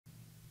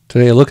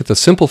Today I look at the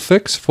simple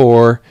fix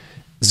for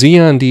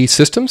Xeon D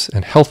systems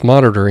and health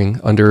monitoring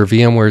under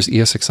VMware's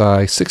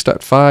ESXi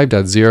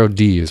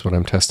 6.5.0D is what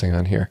I'm testing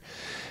on here.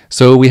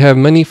 So we have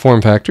many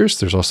form factors.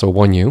 There's also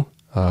 1U,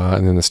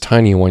 and then this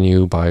tiny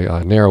 1U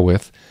by narrow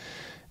width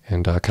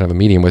and kind of a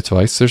medium width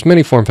device. There's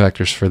many form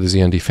factors for the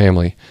Xeon D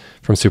family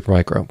from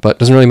Supermicro, but it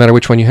doesn't really matter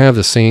which one you have.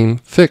 The same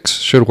fix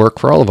should work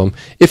for all of them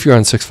if you're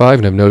on 6.5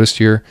 and have noticed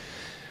your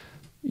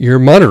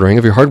monitoring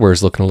of your hardware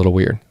is looking a little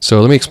weird.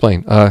 So let me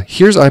explain.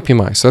 Here's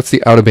IPMI. So that's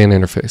the out-of-band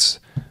interface.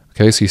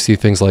 Okay, so you see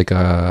things like,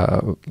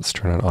 let's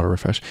turn on auto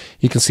refresh.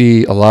 You can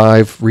see a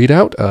live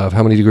readout of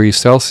how many degrees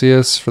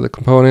Celsius for the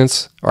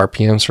components,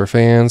 RPMs for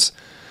fans,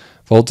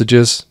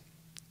 voltages.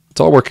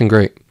 It's all working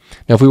great.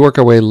 Now if we work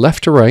our way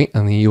left to right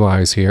on the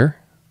UIs here,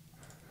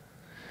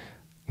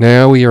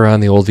 now we are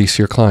on the old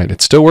vSphere client.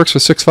 It still works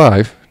with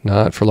 6.5,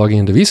 not for logging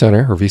into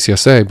vCenter or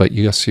VCSA, but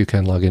yes, you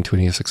can log into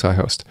an ESXi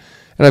host.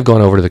 And I've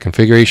gone over to the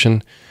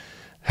configuration,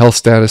 health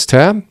status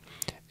tab,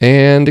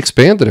 and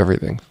expanded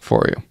everything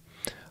for you.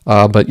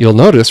 But you'll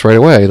notice right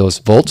away those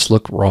volts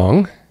look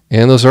wrong,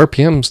 and those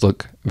RPMs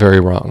look very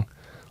wrong.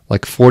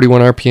 Like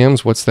 41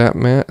 RPMs, what's that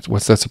match?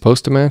 What's that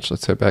supposed to match?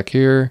 Let's head back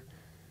here.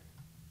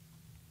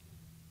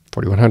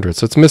 4100,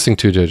 so it's missing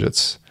 2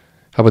 digits.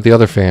 How about the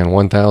other fan,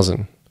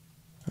 1000?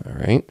 All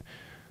right.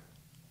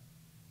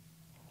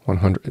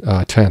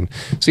 110.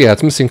 So yeah,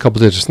 it's missing a couple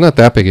digits. Not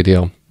that big a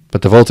deal,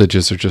 but the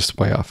voltages are just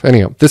way off.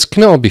 Anyhow, this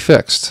can all be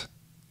fixed.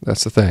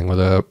 That's the thing, with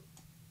a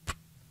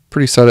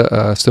pretty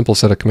simple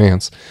set of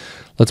commands.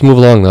 Let's move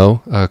along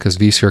though, because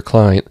vSphere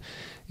client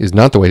is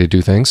not the way to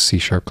do things. C#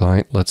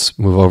 client. Let's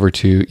move over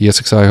to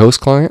ESXi host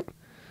client.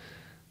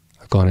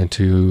 I've gone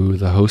into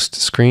the host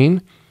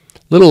screen.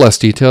 A little less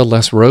detailed,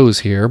 less rows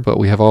here, but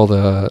we have all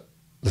the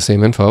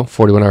same info,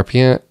 41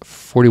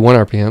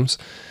 RPMs,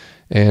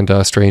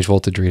 and strange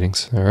voltage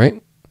readings. All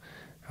right.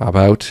 How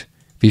about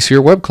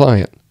vSphere web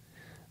client?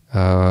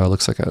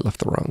 Looks like I left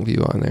the wrong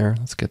view on there.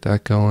 Let's get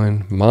that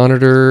going.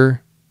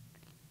 Monitor,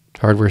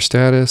 hardware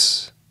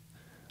status,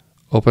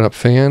 open up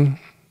fan,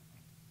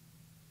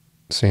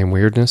 same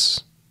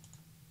weirdness.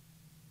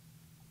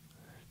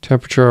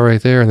 Temperature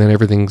right there, and then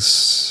everything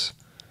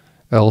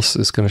else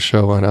is going to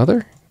show on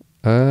other.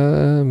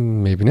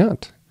 Maybe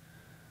not.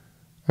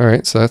 All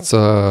right, so that's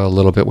a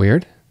little bit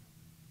weird.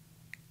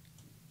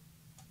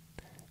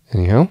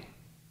 Anyhow,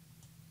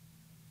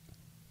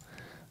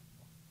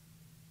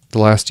 the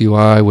last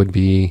UI would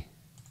be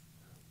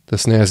the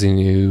snazzy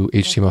new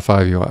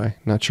HTML5 UI.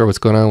 Not sure what's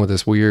going on with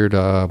this weird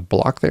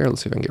block there.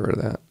 Let's see if I can get rid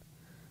of that.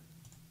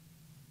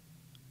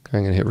 Okay,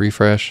 I'm going to hit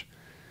refresh.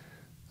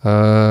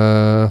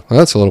 Well,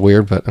 that's a little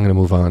weird, but I'm going to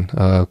move on.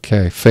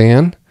 Okay,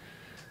 fan,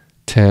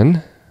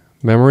 10,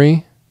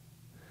 memory,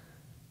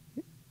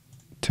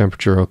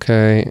 temperature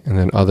okay, and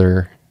then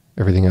other,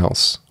 everything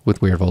else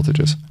with weird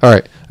voltages. All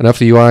right, enough of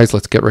the UIs.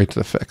 Let's get right to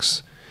the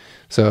fix.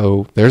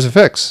 So there's a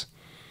fix.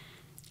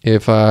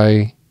 If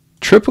I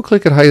triple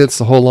click it highlights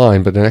the whole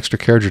line, but an extra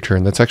character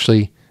return, that's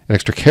actually an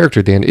extra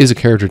character, Dan, is a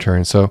character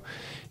return. So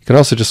you can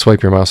also just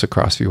swipe your mouse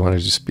across if you want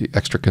to just be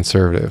extra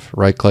conservative.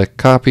 Right click,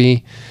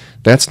 copy.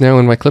 That's now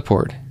in my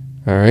clipboard.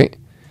 All right.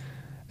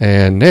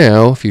 And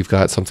now if you've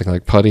got something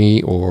like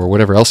PuTTY or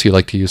whatever else you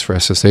like to use for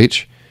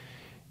SSH,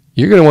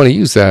 you're going to want to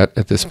use that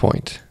at this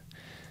point.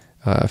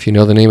 If you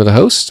know the name of the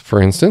host,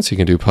 for instance, you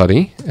can do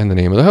PuTTY and the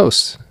name of the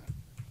host.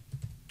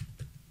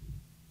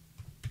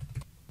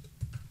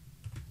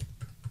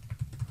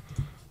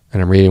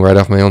 And I'm reading right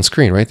off my own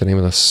screen, right? The name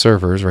of the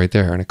server is right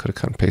there, and I could have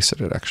cut and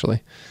pasted it,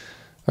 actually.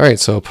 All right,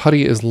 so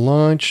PuTTY is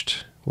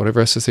launched.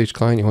 Whatever SSH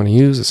client you want to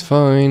use is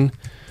fine.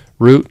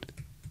 Root.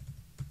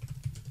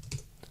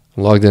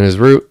 I'm logged in as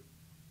root.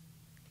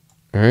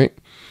 All right.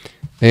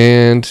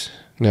 And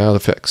now the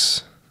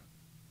fix.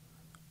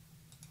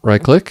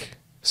 Right-click.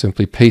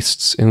 Simply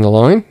pastes in the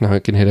line. Now I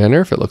can hit enter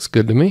if it looks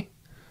good to me.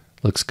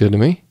 Looks good to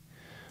me.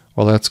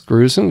 While that's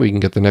cruising, we can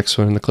get the next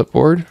one in the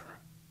clipboard.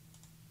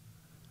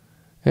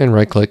 And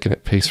right click and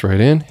it pastes right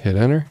in, hit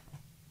enter.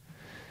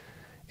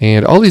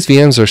 And all these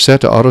VMs are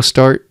set to auto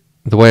start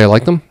the way I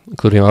like them,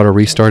 including auto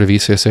restart of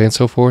VCSA and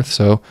so forth.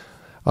 So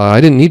I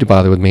didn't need to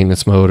bother with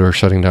maintenance mode or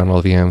shutting down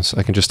all VMs.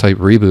 I can just type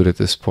reboot at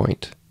this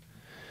point.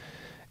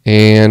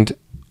 And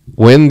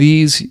when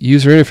these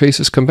user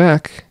interfaces come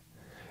back,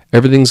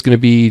 everything's going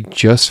to be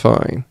just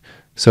fine.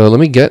 So let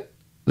me get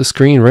the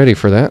screen ready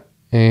for that.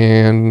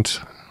 And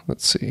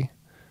let's see.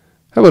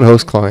 How about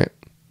host client?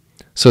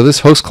 So this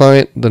host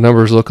client, the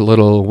numbers look a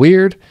little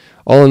weird.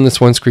 All in this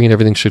one screen,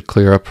 everything should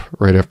clear up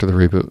right after the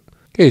reboot.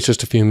 Okay, it's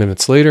just a few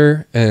minutes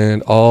later,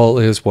 and all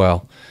is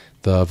well.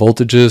 The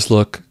voltages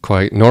look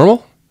quite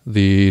normal.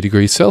 The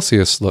degrees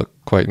Celsius look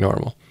quite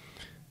normal.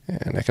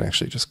 And I can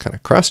actually just kind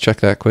of cross-check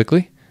that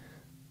quickly.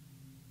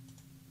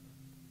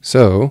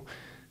 So,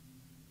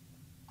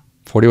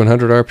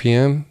 4100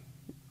 RPM.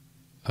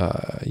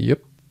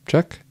 Yep,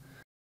 check.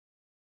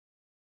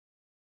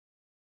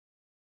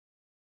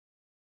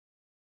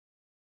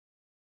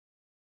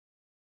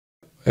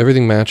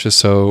 Everything matches,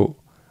 so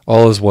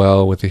all is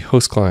well with the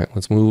host client.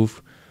 Let's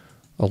move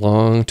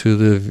along to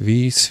the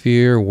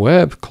vSphere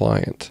web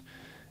client.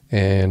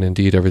 And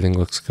indeed, everything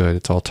looks good.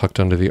 It's all tucked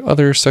under the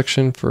other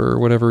section for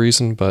whatever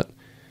reason, but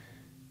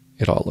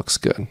it all looks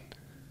good.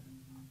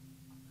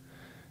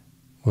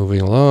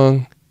 Moving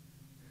along.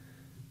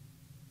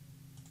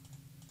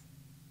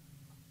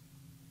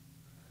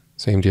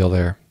 Same deal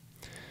there.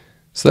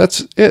 So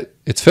that's it.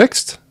 It's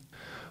fixed.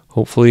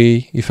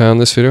 Hopefully you found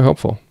this video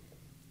helpful.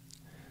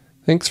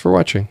 Thanks for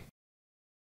watching.